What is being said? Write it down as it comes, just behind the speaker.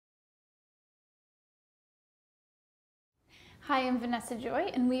Hi, I'm Vanessa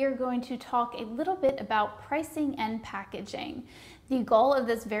Joy, and we are going to talk a little bit about pricing and packaging. The goal of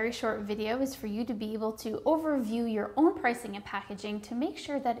this very short video is for you to be able to overview your own pricing and packaging to make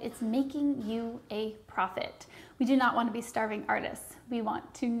sure that it's making you a profit. We do not want to be starving artists. We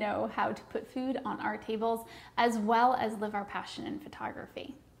want to know how to put food on our tables as well as live our passion in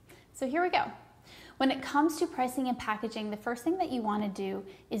photography. So here we go. When it comes to pricing and packaging, the first thing that you want to do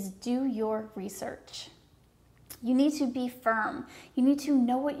is do your research. You need to be firm. You need to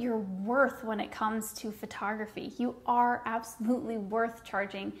know what you're worth when it comes to photography. You are absolutely worth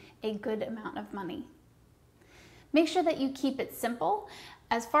charging a good amount of money. Make sure that you keep it simple.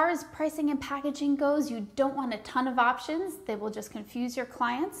 As far as pricing and packaging goes, you don't want a ton of options. They will just confuse your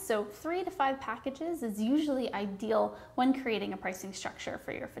clients. So 3 to 5 packages is usually ideal when creating a pricing structure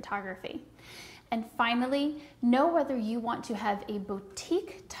for your photography. And finally, know whether you want to have a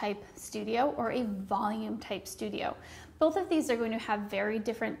boutique type studio or a volume type studio. Both of these are going to have very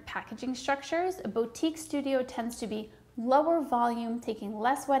different packaging structures. A boutique studio tends to be lower volume, taking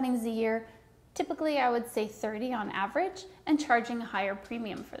less weddings a year, typically I would say 30 on average, and charging a higher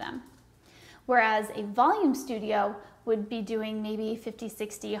premium for them. Whereas a volume studio would be doing maybe 50,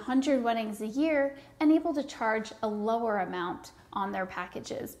 60, 100 weddings a year and able to charge a lower amount on their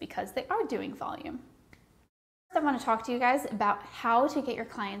packages because they are doing volume. I want to talk to you guys about how to get your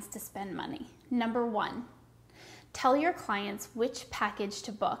clients to spend money. Number 1, tell your clients which package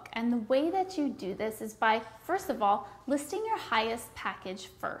to book. And the way that you do this is by, first of all, listing your highest package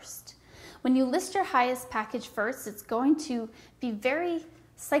first. When you list your highest package first, it's going to be very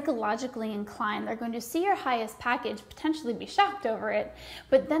psychologically inclined. They're going to see your highest package, potentially be shocked over it,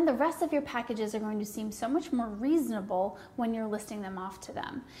 but then the rest of your packages are going to seem so much more reasonable when you're listing them off to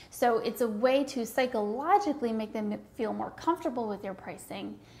them. So it's a way to psychologically make them feel more comfortable with your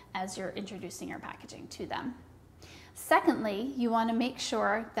pricing as you're introducing your packaging to them. Secondly, you want to make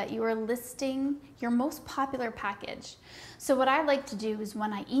sure that you are listing your most popular package. So what I like to do is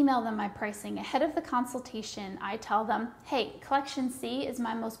when I email them my pricing ahead of the consultation, I tell them, hey, Collection C is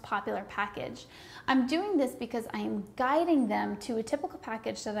my most popular package. I'm doing this because I am guiding them to a typical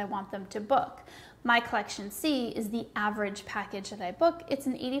package that I want them to book. My Collection C is the average package that I book. It's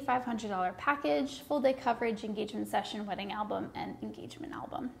an $8,500 package, full day coverage, engagement session, wedding album, and engagement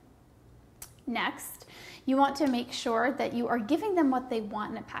album. Next, you want to make sure that you are giving them what they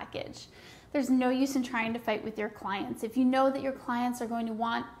want in a package. There's no use in trying to fight with your clients. If you know that your clients are going to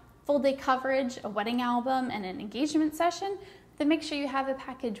want full day coverage, a wedding album, and an engagement session, then make sure you have a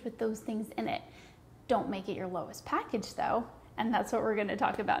package with those things in it. Don't make it your lowest package though, and that's what we're going to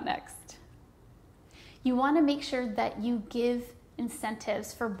talk about next. You want to make sure that you give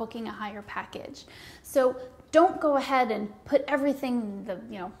incentives for booking a higher package. So don't go ahead and put everything,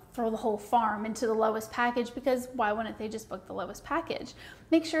 for the whole farm into the lowest package, because why wouldn't they just book the lowest package?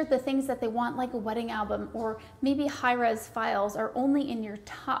 Make sure the things that they want, like a wedding album or maybe high-res files, are only in your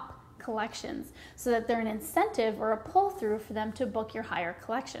top collections so that they're an incentive or a pull-through for them to book your higher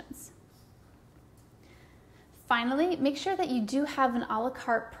collections. Finally, make sure that you do have an a la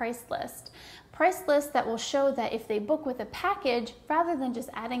carte price list. Price list that will show that if they book with a package, rather than just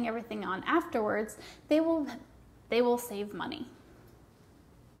adding everything on afterwards, they will save money.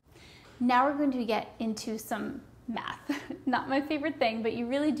 Now we're going to get into some math. Not my favorite thing, but you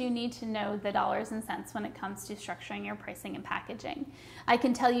really do need to know the dollars and cents when it comes to structuring your pricing and packaging. I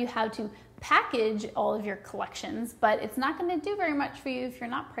can tell you how to package all of your collections, but it's not going to do very much for you if you're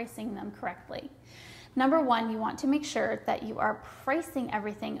not pricing them correctly. Number 1, you want to make sure that you are pricing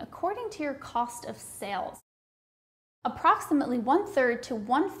everything according to your cost of sales. Approximately 1/3 to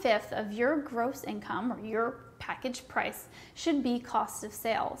 1/5 of your gross income or your package price should be cost of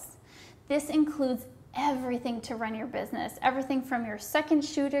sales. This includes everything to run your business, everything from your second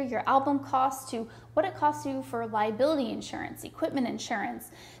shooter, your album costs, to what it costs you for liability insurance, equipment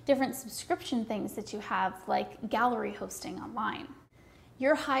insurance, different subscription things that you have like gallery hosting online.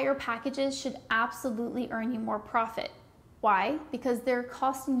 Your higher packages should absolutely earn you more profit. Why? Because they're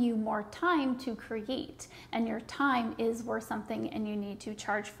costing you more time to create, and your time is worth something and you need to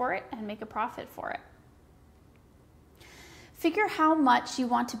charge for it and make a profit for it. Figure how much you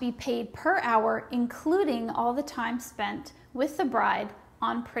want to be paid per hour, including all the time spent with the bride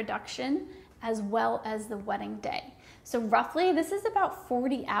on production as well as the wedding day. So roughly, this is about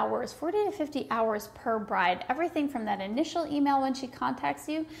 40 hours, 40 to 50 hours per bride. Everything from that initial email when she contacts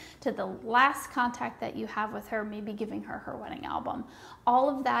you to the last contact that you have with her, maybe giving her her wedding album. All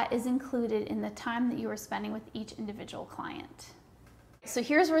of that is included in the time that you are spending with each individual client. So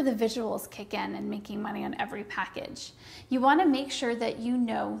here's where the visuals kick in and making money on every package. You want to make sure that you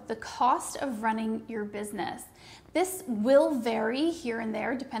know the cost of running your business. This will vary here and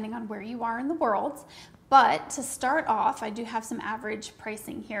there depending on where you are in the world, but to start off, I do have some average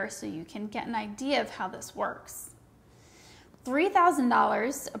pricing here so you can get an idea of how this works.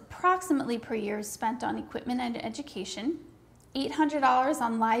 $3,000 approximately per year is spent on equipment and education, $800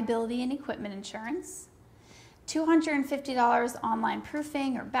 on liability and equipment insurance, $250 online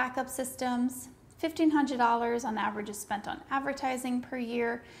proofing or backup systems, $1,500 on average is spent on advertising per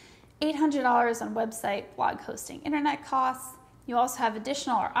year, $800 on website, blog hosting, internet costs. You also have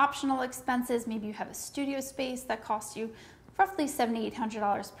additional or optional expenses. Maybe you have a studio space that costs you roughly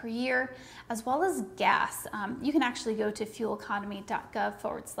 $7,800 per year, as well as gas. You can actually go to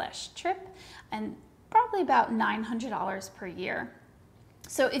fueleconomy.gov/trip and probably about $900 per year.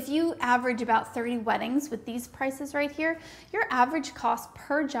 So if you average about 30 weddings with these prices right here, your average cost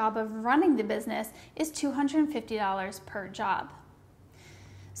per job of running the business is $250 per job.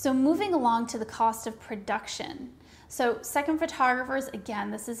 So moving along to the cost of production. So second photographers,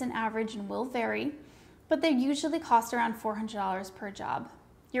 again, this is an average and will vary, but they usually cost around $400 per job.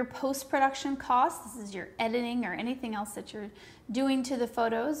 Your post-production costs, this is your editing or anything else that you're doing to the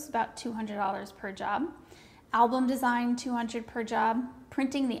photos, about $200 per job. Album design, $200 per job.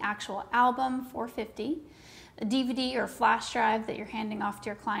 Printing the actual album, $450. A DVD or flash drive that you're handing off to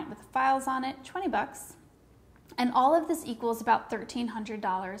your client with the files on it, $20. And all of this equals about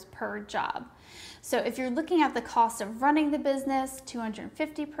 $1,300 per job. So if you're looking at the cost of running the business,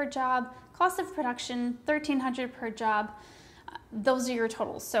 $250 per job, cost of production, $1,300 per job, those are your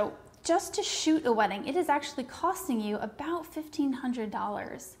totals. So just to shoot a wedding, it is actually costing you about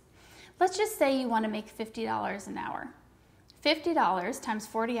 $1,500. Let's just say you want to make $50 an hour. $50 times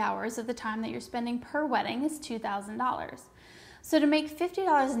 40 hours of the time that you're spending per wedding is $2,000. So to make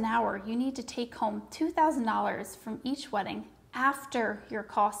 $50 an hour, you need to take home $2,000 from each wedding after your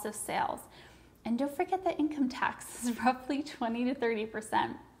cost of sales. And don't forget that income tax is roughly 20 to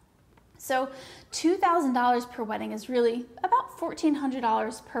 30%. So $2,000 per wedding is really about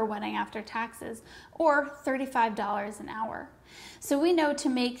 $1,400 per wedding after taxes, or $35 an hour. So we know to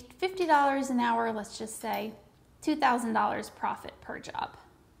make $50 an hour, let's just say $2,000 profit per job.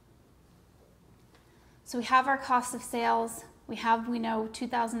 So we have our cost of sales. We know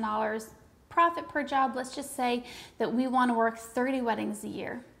 $2,000 profit per job. Let's just say that we want to work 30 weddings a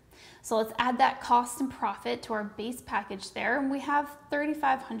year. So let's add that cost and profit to our base package there, and we have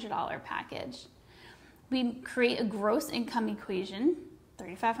 $3,500 package. We create a gross income equation,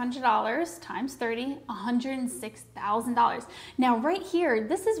 $3,500 times 30, $106,000. Now right here,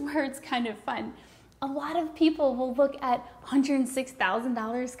 this is where it's kind of fun. A lot of people will look at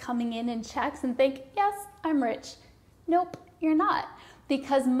 $106,000 coming in checks and think, yes, I'm rich. Nope, you're not.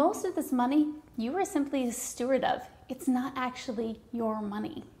 Because most of this money, you are simply a steward of. It's not actually your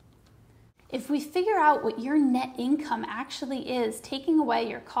money. If we figure out what your net income actually is, taking away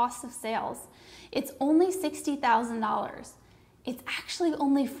your cost of sales, it's only $60,000. It's actually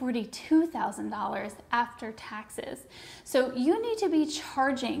only $42,000 after taxes. So you need to be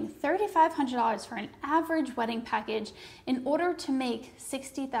charging $3,500 for an average wedding package in order to make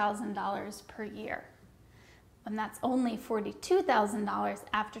 $60,000 per year. And that's only $42,000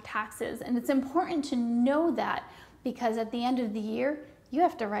 after taxes. And it's important to know that because at the end of the year, you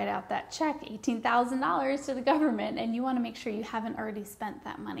have to write out that check, $18,000 to the government, and you want to make sure you haven't already spent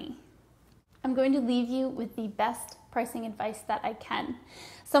that money. I'm going to leave you with the best pricing advice that I can.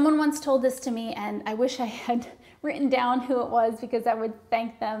 Someone once told this to me, and I wish I had written down who it was because I would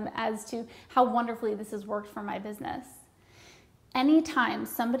thank them as to how wonderfully this has worked for my business. Anytime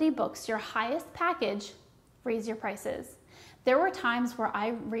somebody books your highest package, raise your prices. There were times where I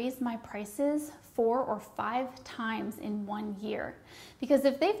raised my prices 4 or 5 times in 1 year. Because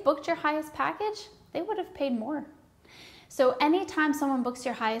if they've booked your highest package, they would have paid more. So anytime someone books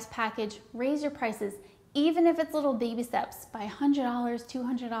your highest package, raise your prices, even if it's little baby steps, by $100,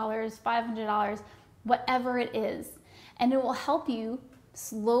 $200, $500, whatever it is. And it will help you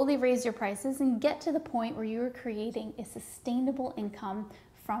slowly raise your prices and get to the point where you are creating a sustainable income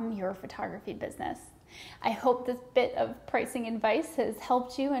from your photography business. I hope this bit of pricing advice has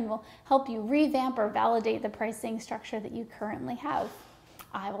helped you and will help you revamp or validate the pricing structure that you currently have.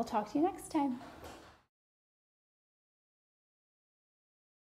 I will talk to you next time.